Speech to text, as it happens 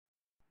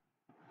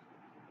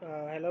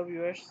Hello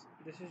viewers,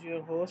 this is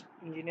your host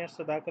Engineer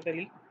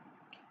Sadaqatali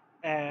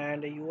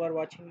and you are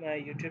watching my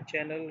YouTube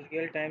channel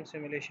Real Time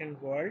Simulation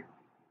World.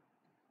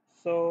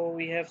 So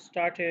we have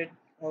started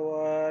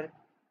our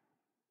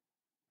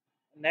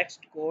next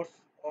course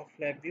of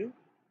LabVIEW,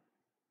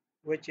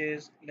 which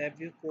is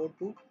LabVIEW Core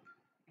 2.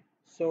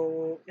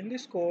 So in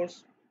this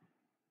course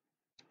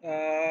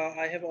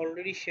I have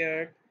already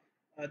shared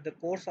the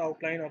course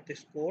outline of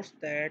this course,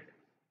 that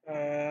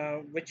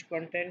which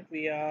content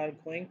we are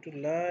going to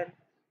learn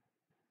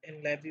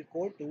in LabVIEW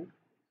Core 2.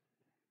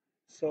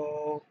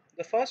 So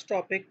the first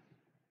topic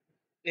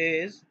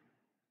is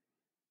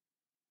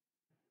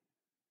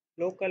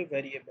local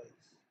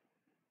variables.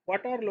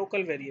 What are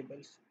local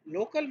variables?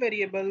 Local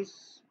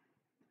variables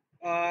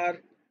are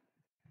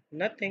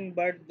nothing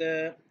but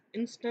the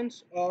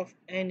instance of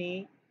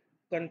any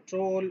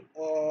control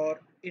or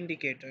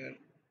indicator,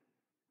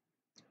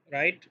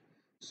 right?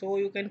 So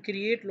you can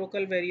create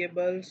local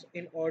variables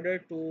in order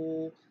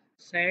to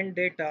send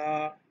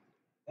data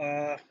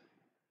uh,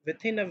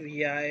 within a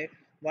VI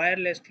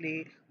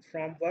wirelessly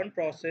from one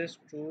process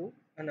to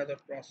another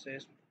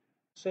process.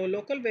 So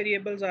local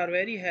variables are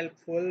very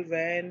helpful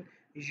when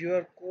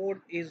your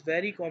code is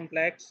very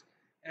complex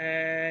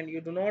and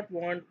you do not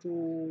want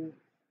to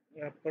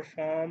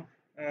perform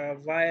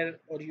wire,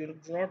 or you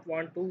do not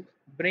want to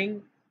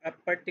bring a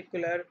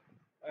particular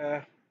uh,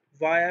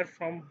 wire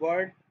from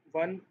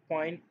one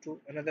point to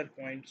another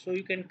point. So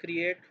you can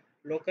create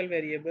local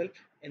variable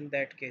in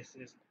that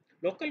cases.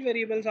 Local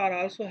variables are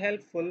also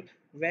helpful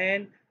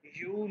when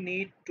you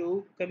need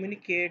to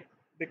communicate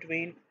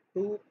between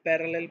two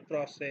parallel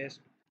process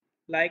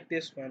like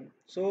this one.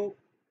 So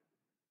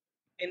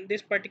in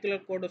this particular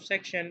code of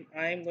section,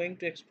 I am going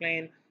to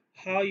explain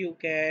how you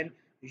can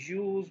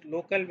use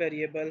local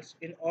variables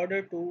in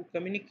order to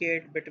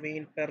communicate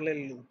between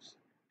parallel loops.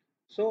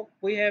 So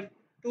we have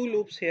two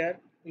loops here,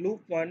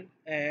 loop 1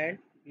 and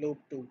loop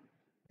 2.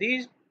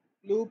 These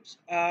loops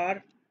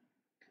are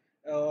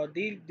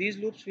these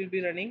loops will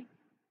be running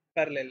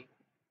parallel.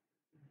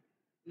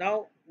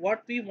 Now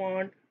what we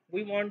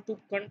want to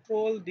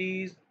control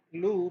these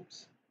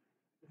loops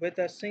with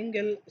a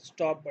single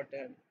stop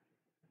button.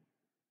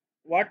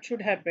 What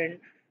should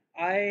happen?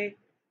 I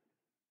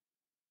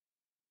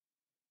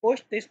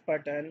push this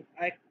button,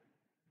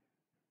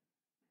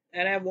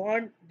 I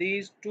want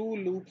these two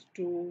loops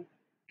to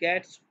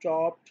get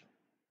stopped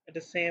at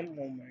the same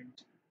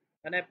moment.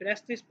 When I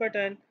press this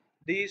button,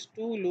 these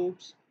two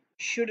loops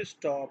should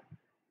stop,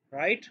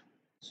 right?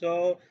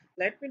 So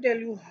let me tell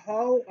you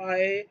how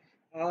I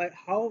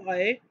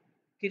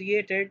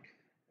created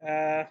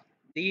uh,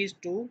 these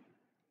two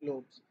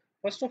loops.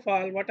 First of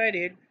all, what I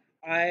did,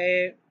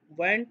 I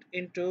went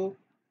into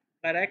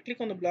I right click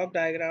on the block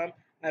diagram,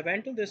 I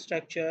went to this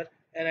structure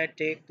and I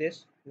take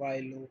this while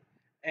loop,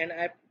 and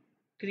I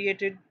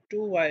created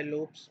two while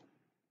loops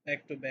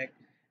back to back.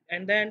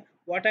 And then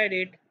what I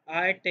did,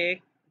 I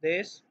take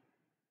this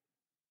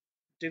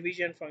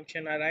division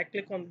function. I right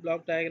click on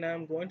block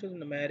diagram, go into the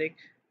numeric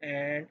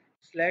and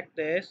select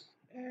this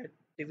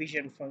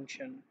division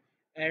function.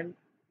 And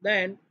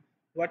then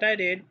what I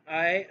did,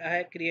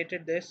 I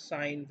created this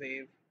sine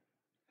wave.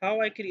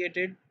 How I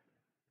created,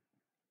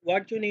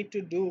 what you need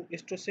to do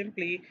is to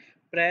simply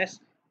press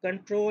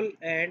Control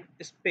and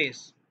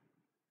space.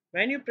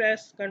 When you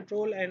press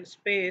Control and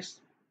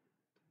space,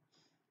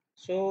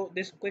 so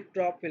this quick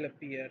drop will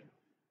appear.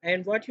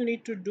 And what you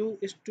need to do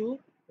is to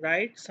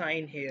write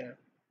sine here.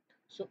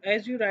 So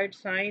as you write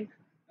sine,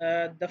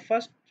 the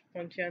first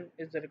function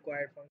is the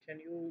required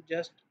function. You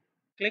just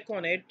click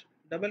on it,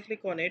 double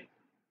click on it,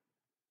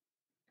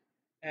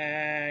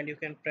 and you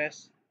can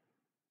press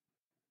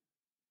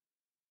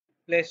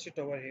place it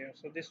over here.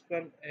 So this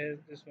one is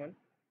this one.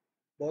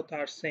 Both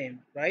are same,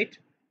 right?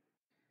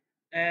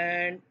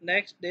 And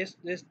next, this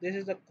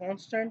is a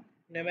constant,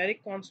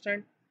 numeric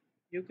constant.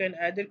 You can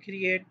either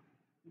create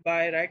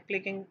by right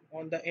clicking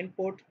on the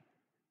input,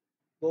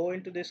 go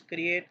into this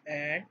create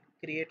and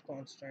create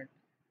constant,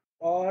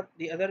 or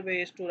the other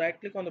way is to right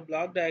click on the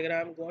block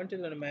diagram, go into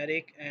the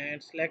numeric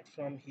and select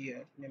from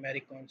here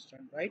numeric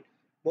constant, right?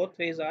 Both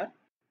ways are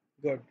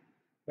good,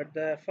 but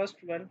the first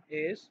one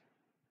is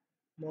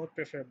more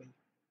preferable.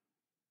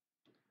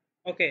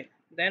 Okay,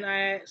 then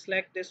I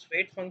select this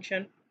wait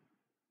function,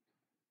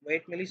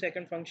 wait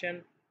millisecond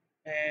function.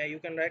 You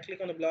can right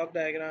click on the block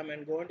diagram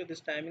and go into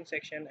this timing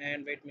section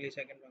and wait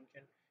millisecond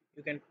function.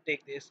 You can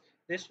take this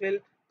will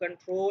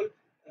control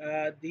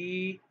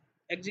the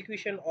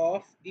execution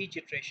of each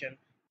iteration.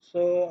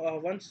 So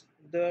once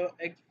the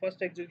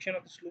first execution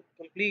of this loop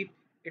complete,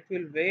 it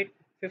will wait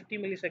 50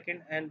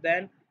 millisecond and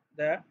then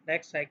the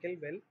next cycle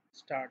will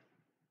start.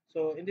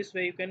 So in this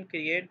way you can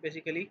create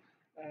basically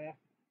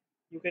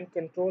you can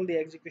control the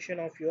execution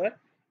of your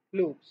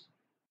loops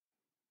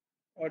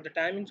or the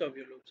timings of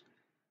your loops.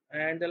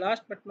 And the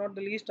last but not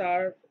the least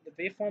are the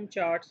waveform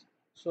charts.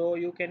 So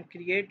you can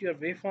create your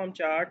waveform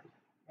chart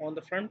on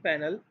the front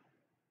panel.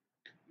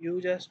 You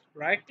just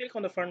right click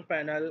on the front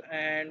panel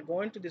and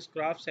go into this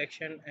graph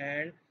section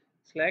and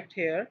select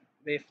here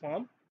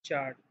waveform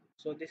chart.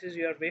 So this is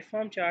your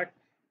waveform chart,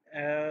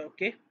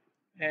 Okay,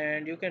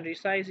 and you can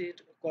resize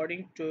it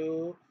according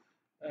to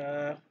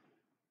uh,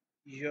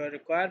 your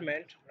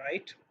requirement,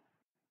 right?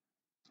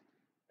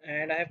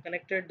 And I have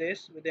connected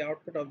this with the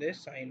output of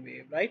this sine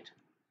wave, right?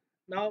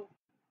 Now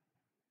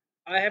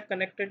I have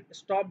connected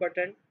stop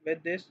button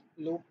with this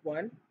loop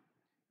 1,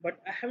 but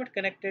I haven't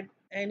connected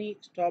any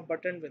stop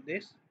button with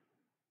this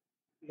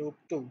loop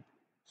 2.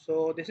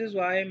 So this is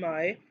why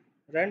my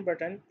run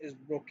button is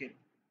broken.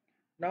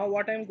 Now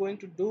what I'm going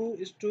to do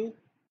is to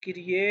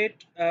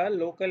create a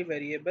local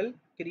variable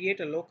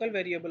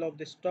of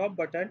the stop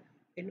button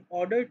in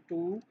order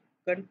to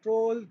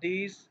control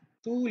these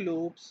two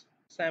loops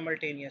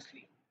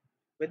simultaneously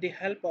with the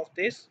help of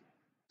this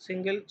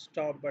single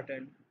stop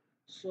button.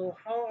 So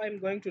how I'm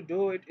going to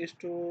do it is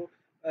to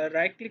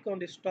right click on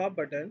the stop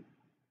button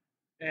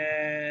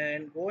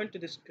and go into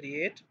this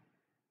create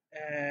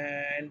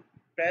and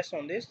press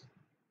on this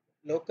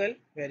local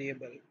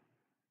variable,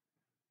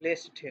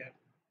 place it here,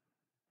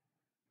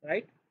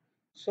 right?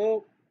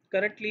 So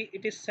currently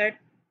it is set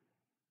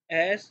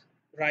as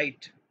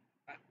write.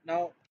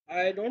 Now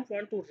I don't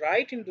want to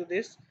write into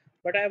this,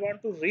 but I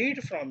want to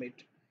read from it.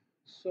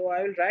 So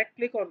I will right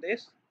click on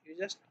this. You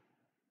just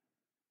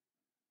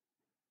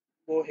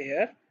go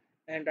here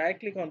and right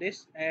click on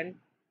this and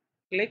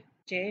click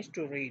change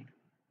to read,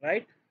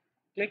 right?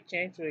 Click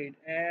change to read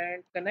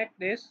and connect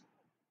this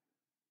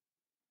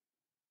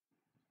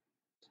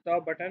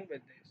stop button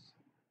with this,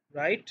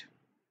 right?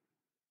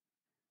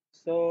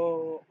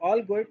 So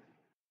all good.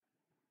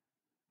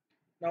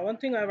 Now one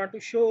thing I want to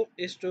show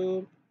is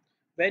to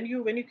when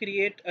you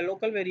create a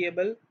local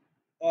variable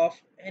of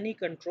any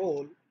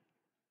control,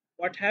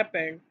 what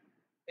happened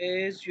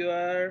is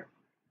your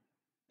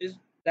is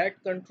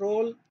that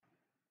control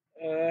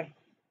uh,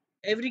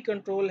 every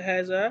control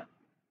has a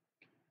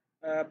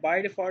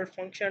by default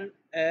function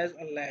as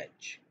a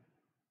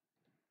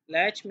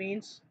latch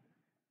means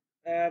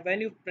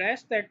when you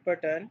press that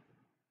button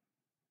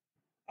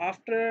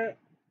after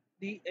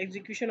the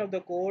execution of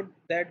the code,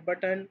 that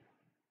button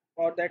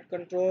or that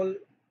control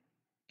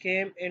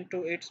came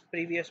into its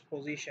previous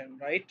position,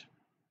 right?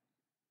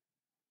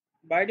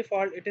 By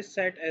default it is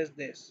set as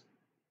this: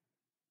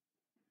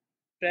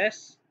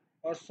 press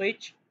or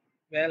switch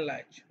while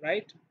latch,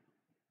 right?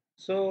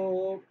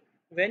 So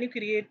when you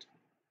create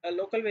a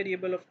local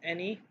variable of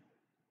any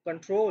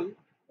control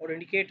or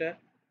indicator,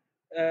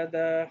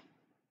 the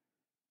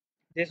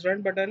this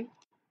run button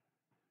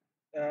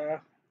uh,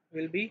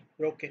 will be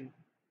broken.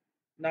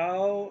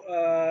 Now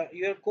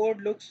your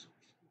code looks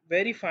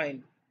very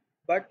fine,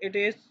 but it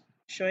is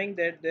showing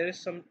that there is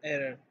some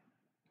error.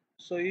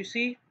 So you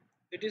see,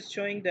 it is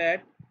showing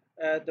that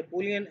the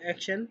Boolean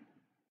action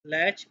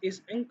latch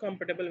is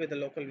incompatible with the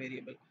local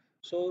variable.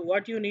 So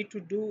what you need to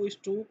do is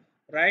to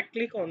right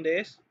click on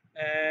this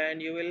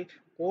and you will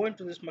go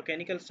into this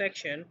mechanical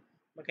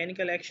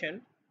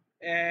action,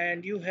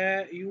 and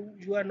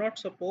you are not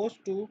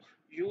supposed to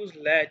use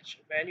latch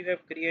when you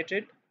have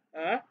created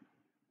a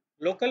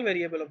local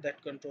variable of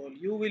that control.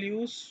 You will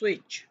use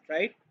switch,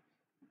 right?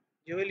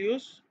 You will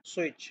use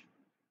switch.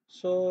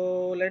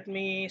 So let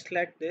me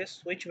select this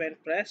switch when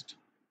pressed.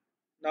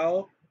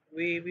 Now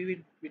we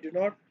do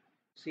not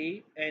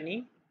see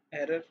any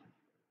error.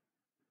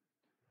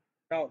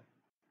 Now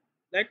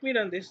let me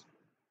run this.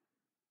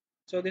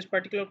 So this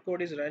particular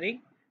code is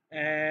running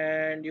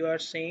and you are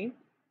seeing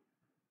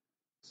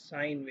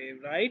sine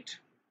wave, right?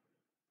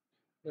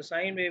 The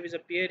sine wave is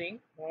appearing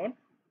on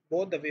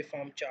both the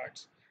waveform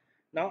charts.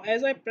 Now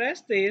as I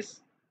press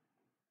this,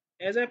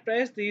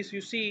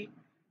 you see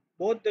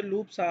both the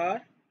loops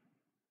are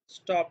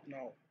stopped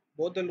now.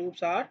 Both the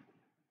loops are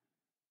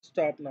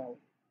stopped now,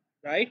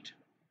 right?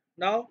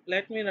 Now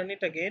let me run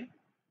it again,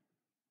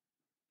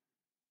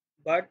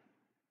 but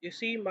you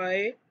see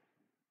my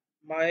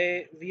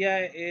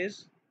VI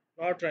is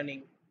not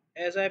running.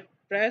 As I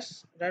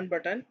press run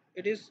button,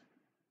 it is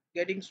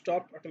getting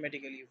stopped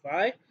automatically.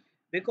 Why?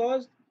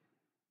 Because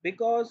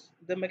because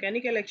the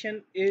mechanical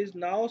action is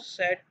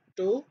set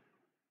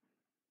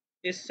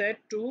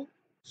to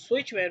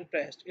switch when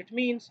pressed. It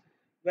means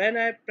when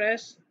I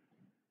press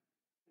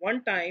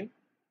one time,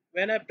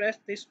 when I press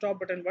this stop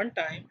button one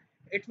time,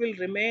 it will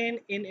remain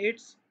in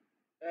its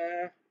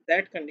uh,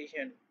 that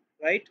condition,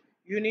 right?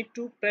 You need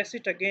to press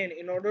it again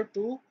in order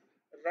to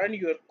run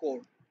your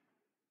code,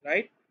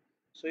 right?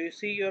 So you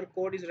see your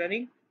code is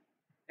running,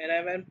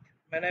 and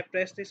when I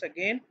press this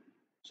again,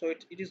 so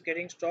it is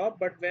getting stopped.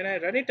 But when I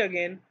run it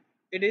again,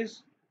 it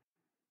is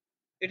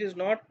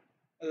not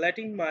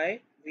letting my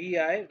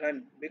VI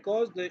run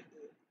because the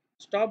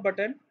stop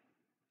button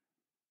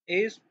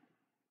is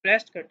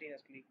pressed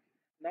continuously.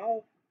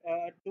 Now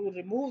to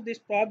remove this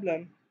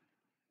problem,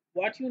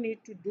 what you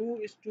need to do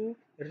is to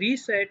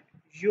reset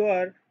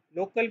your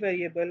local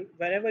variable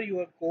whenever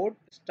your code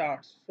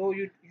starts, so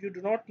you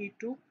do not need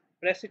to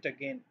press it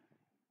again.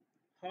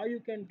 How you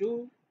can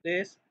do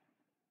this?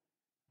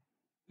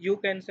 You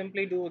can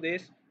simply do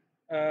this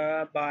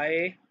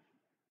by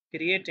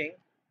creating,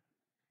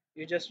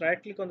 you just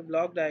right click on the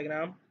block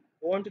diagram,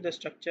 go into the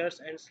structures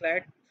and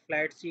select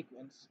flat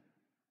sequence.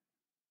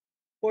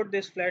 put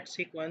this flat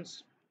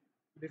sequence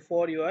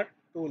before your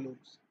two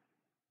loops.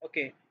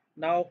 Okay,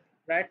 now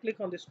right click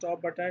on the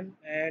stop button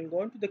and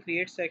go into the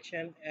create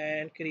section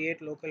and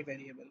create local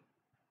variable.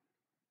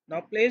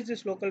 Now place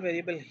this local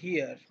variable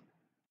here.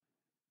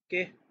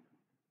 Okay,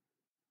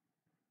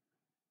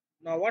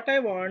 now what I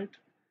want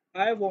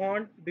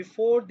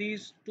before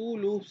these two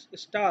loops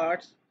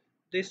starts,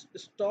 this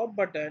stop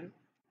button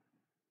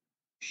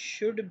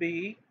should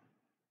be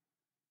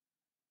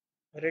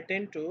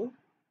written to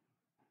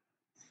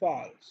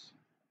false,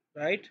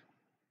 right?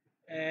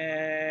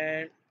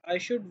 And I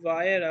should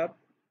wire up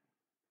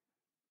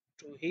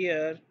to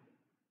here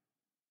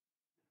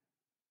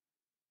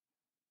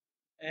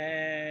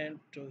and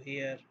to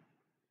here,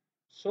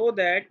 so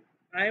that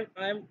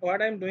I'm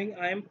what I'm doing,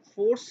 I'm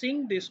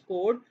forcing this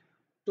code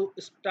to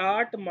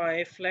start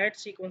my flat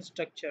sequence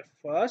structure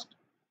first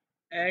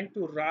and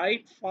to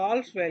write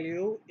false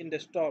value in the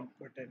stop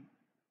button.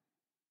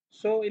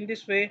 So in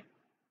this way,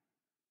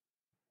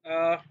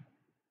 uh,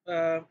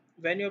 uh,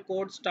 when your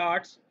code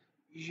starts,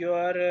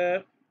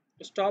 your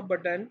stop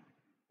button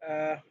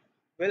uh,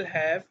 will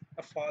have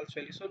a false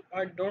value, so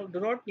I do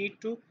not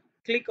need to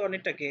click on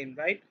it again,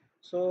 right?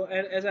 So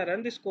as I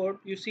run this code,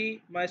 you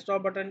see my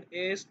stop button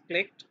is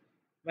clicked.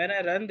 When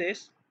I run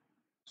this,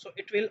 so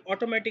it will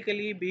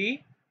automatically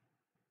be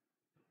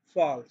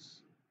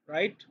false,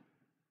 right?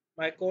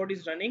 My code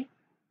is running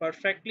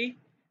perfectly.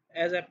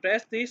 As I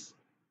press this,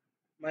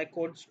 my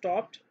code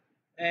stopped,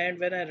 and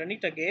when I run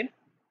it again,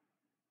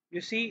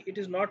 you see it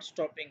is not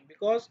stopping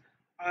because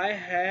I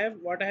have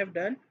what I have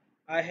done,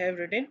 I have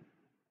written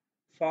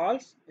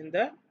false in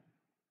the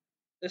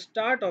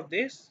start of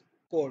this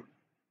code,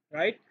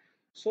 right?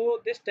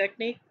 So this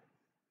technique,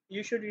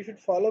 you should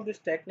follow this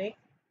technique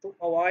to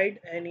avoid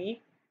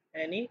any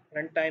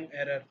runtime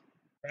error,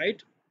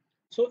 right?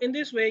 So in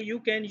this way you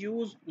can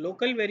use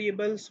local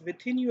variables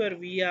within your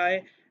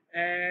vi,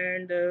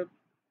 and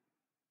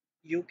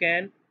you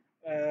can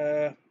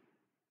uh,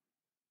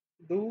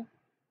 do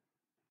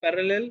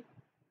parallel,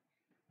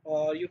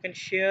 or you can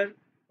share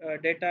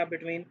data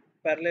between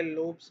parallel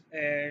loops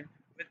and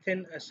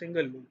within a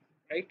single loop,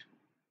 right?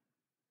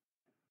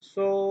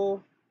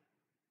 So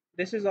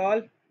this is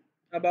all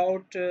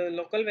about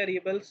local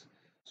variables.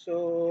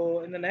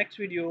 So in the next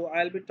video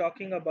I'll be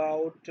talking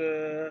about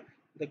the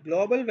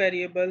global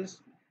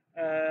variables,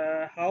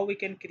 how we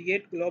can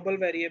create global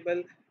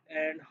variable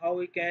and how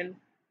we can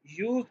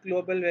use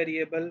global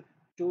variable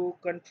to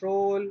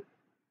control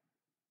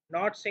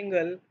not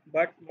single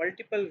but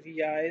multiple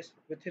VIs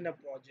within a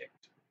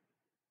project.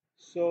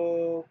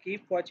 So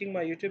keep watching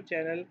my YouTube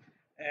channel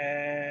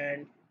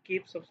and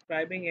keep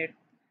subscribing it,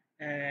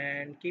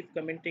 and keep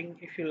commenting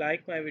if you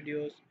like my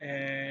videos,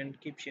 and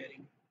keep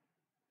sharing.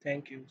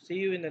 Thank you. See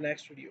you in the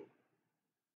next video.